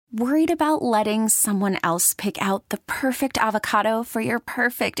Worried about letting someone else pick out the perfect avocado for your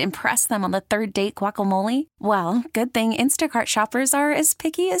perfect impress them on the third date guacamole? Well, good thing Instacart shoppers are as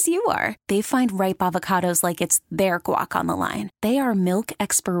picky as you are. They find ripe avocados like it's their guac on the line. They are milk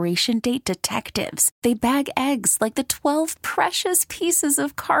expiration date detectives. They bag eggs like the 12 precious pieces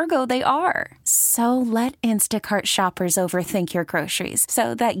of cargo they are. So let Instacart shoppers overthink your groceries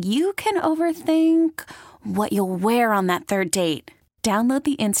so that you can overthink what you'll wear on that third date. Download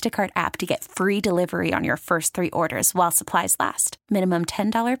the Instacart app to get free delivery on your first 3 orders while supplies last. Minimum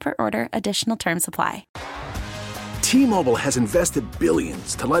 $10 per order. Additional terms apply. T-Mobile has invested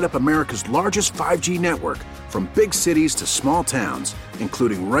billions to light up America's largest 5G network, from big cities to small towns,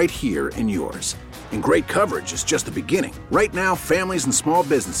 including right here in yours. And great coverage is just the beginning. Right now, families and small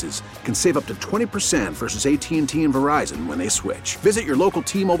businesses can save up to 20% versus AT&T and Verizon when they switch. Visit your local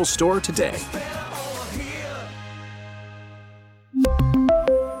T-Mobile store today.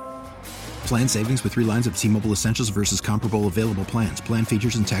 Plan savings with 3 lines of T-Mobile Essentials versus comparable available plans. Plan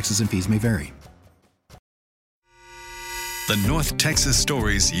features and taxes and fees may vary. The North Texas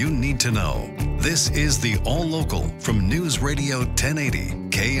stories you need to know. This is the All Local from News Radio 1080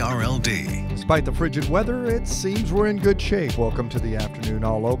 KRLD. Despite the frigid weather, it seems we're in good shape. Welcome to the afternoon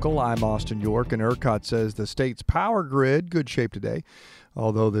All Local. I'm Austin York, and ERCOT says the state's power grid, good shape today.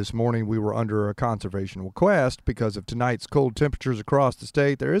 Although this morning we were under a conservation request because of tonight's cold temperatures across the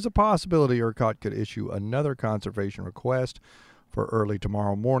state, there is a possibility ERCOT could issue another conservation request for early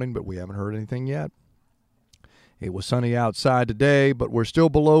tomorrow morning, but we haven't heard anything yet. It was sunny outside today, but we're still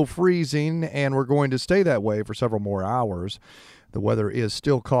below freezing, and we're going to stay that way for several more hours. The weather is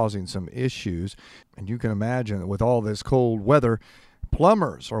still causing some issues, and you can imagine that with all this cold weather,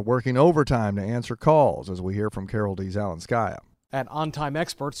 plumbers are working overtime to answer calls, as we hear from Carol D's Alan Skya. At On Time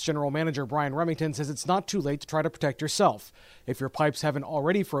Experts, General Manager Brian Remington says it's not too late to try to protect yourself. If your pipes haven't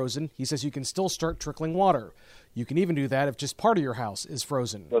already frozen, he says you can still start trickling water. You can even do that if just part of your house is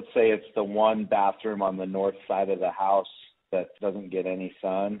frozen. Let's say it's the one bathroom on the north side of the house that doesn't get any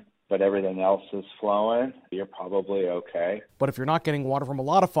sun, but everything else is flowing. You're probably okay. But if you're not getting water from a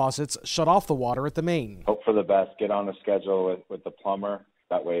lot of faucets, shut off the water at the main. Hope for the best. Get on a schedule with the plumber.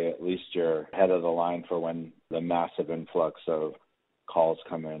 That way at least you're ahead of the line for when the massive influx of calls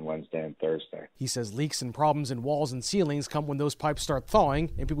come in Wednesday and Thursday. He says leaks and problems in walls and ceilings come when those pipes start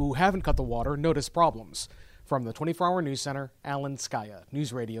thawing, and people who haven't cut the water notice problems. From the 24-Hour News Center, Alan Skya,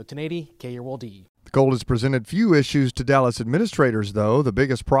 News Radio 1080 KRLD. The cold has presented few issues to Dallas administrators, though. The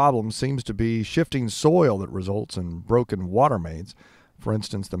biggest problem seems to be shifting soil that results in broken water mains. For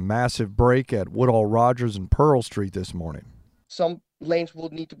instance, the massive break at Woodall, Rodgers, and Pearl Street this morning. Some lanes will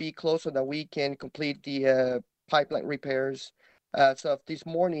need to be closed so that we can complete the pipeline repairs. So this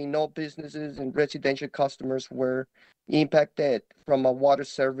morning, no businesses and residential customers were impacted from a water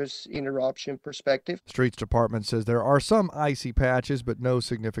service interruption perspective. Streets Department says there are some icy patches, but no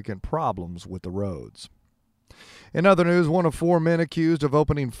significant problems with the roads. In other news, one of 4 men accused of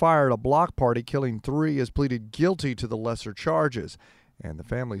opening fire at a block party, killing 3, has pleaded guilty to the lesser charges. And the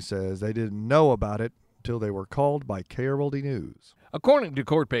family says they didn't know about it until they were called by KRLD News. According to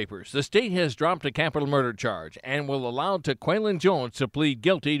court papers, the state has dropped a capital murder charge and will allow Tequaylin Jones to plead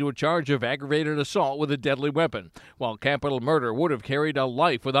guilty to a charge of aggravated assault with a deadly weapon. While capital murder would have carried a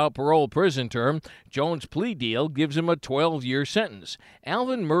life without parole prison term, Jones' plea deal gives him a 12-year sentence.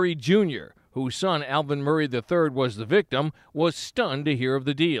 Alvin Murray Jr., whose son Alvin Murray III was the victim, was stunned to hear of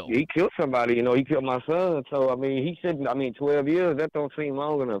the deal. He killed somebody, he killed my son. So, he shouldn't, 12 years, that don't seem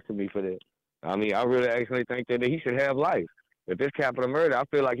long enough to me for that. I really actually think that he should have life. If it's capital murder, I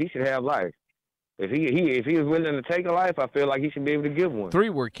feel like he should have life. If he was willing to take a life, I feel like he should be able to give one. 3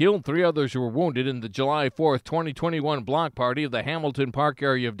 were killed, 3 others were wounded in the July 4th, 2021 block party of the Hamilton Park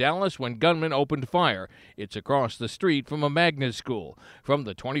area of Dallas when gunmen opened fire. It's across the street from a magnet school. From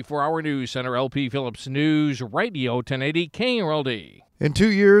the 24-Hour News Center, LP Phillips News Radio 1080 KRLD. In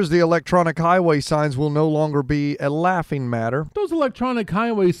 2 years, the electronic highway signs will no longer be a laughing matter. Those electronic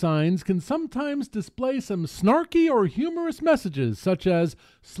highway signs can sometimes display some snarky or humorous messages, such as,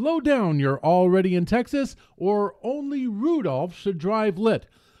 "Slow down, you're already in Texas," or "Only Rudolph should drive lit."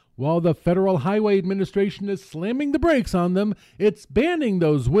 While the Federal Highway Administration is slamming the brakes on them, it's banning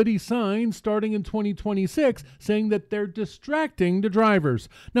those witty signs starting in 2026, saying that they're distracting to drivers.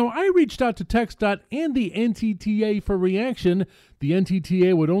 Now, I reached out to TxDOT and the NTTA for reaction. The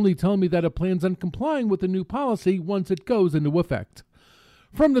NTTA would only tell me that it plans on complying with the new policy once it goes into effect.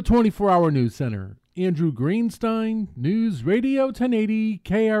 From the 24-Hour News Center, Andrew Greenstein, News Radio 1080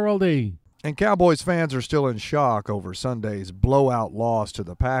 KRLD. And Cowboys fans are still in shock over Sunday's blowout loss to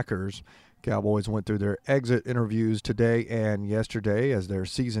the Packers. Cowboys went through their exit interviews today and yesterday as their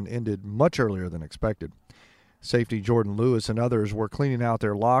season ended much earlier than expected. Safety Jordan Lewis and others were cleaning out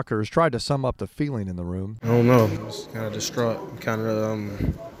their lockers, tried to sum up the feeling in the room. I don't know. I was kind of distraught. Kind of,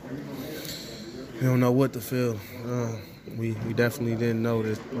 we don't know what to feel. We definitely didn't know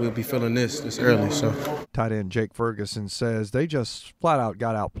that we'd be feeling this early. So, tight end Jake Ferguson says they just flat out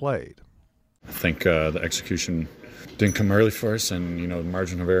got outplayed. I think the execution didn't come early for us, and the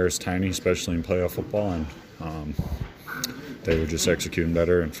margin of error is tiny, especially in playoff football, and they were just executing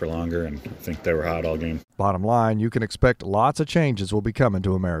better and for longer, and I think they were hot all game. Bottom line, you can expect lots of changes will be coming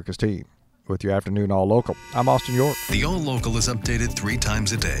to America's team. With your afternoon All Local, I'm Austin York. The All Local is updated 3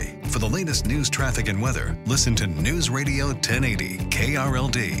 times a day. For the latest news, traffic, and weather, listen to News Radio 1080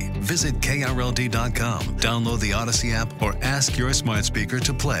 KRLD. Visit KRLD.com, download the Odyssey app, or ask your smart speaker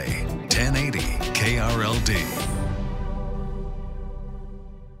to play 1080 KRLD.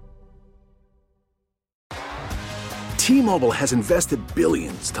 T-Mobile has invested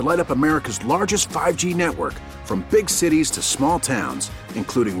billions to light up America's largest 5G network, from big cities to small towns,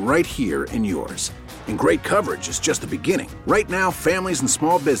 including right here in yours. And great coverage is just the beginning. Right now, families and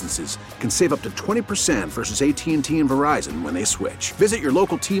small businesses can save up to 20% versus AT&T and Verizon when they switch. Visit your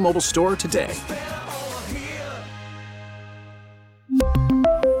local T-Mobile store today.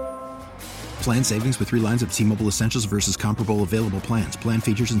 Plan savings with 3 lines of T-Mobile Essentials versus comparable available plans. Plan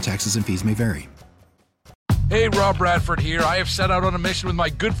features and taxes and fees may vary. Hey, Rob Bradford here. I have set out on a mission with my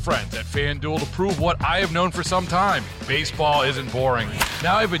good friends at FanDuel to prove what I have known for some time. Baseball isn't boring.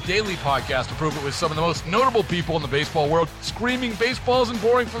 Now I have a daily podcast to prove it with some of the most notable people in the baseball world, screaming baseball isn't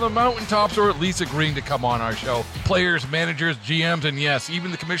boring from the mountaintops, or at least agreeing to come on our show. Players, managers, GMs, and yes, even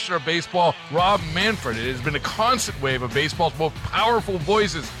the commissioner of baseball, Rob Manfred. It has been a constant wave of baseball's most powerful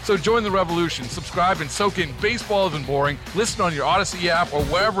voices. So join the revolution. Subscribe and soak in Baseball Isn't Boring. Listen on your Odyssey app or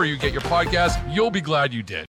wherever you get your podcasts. You'll be glad you did.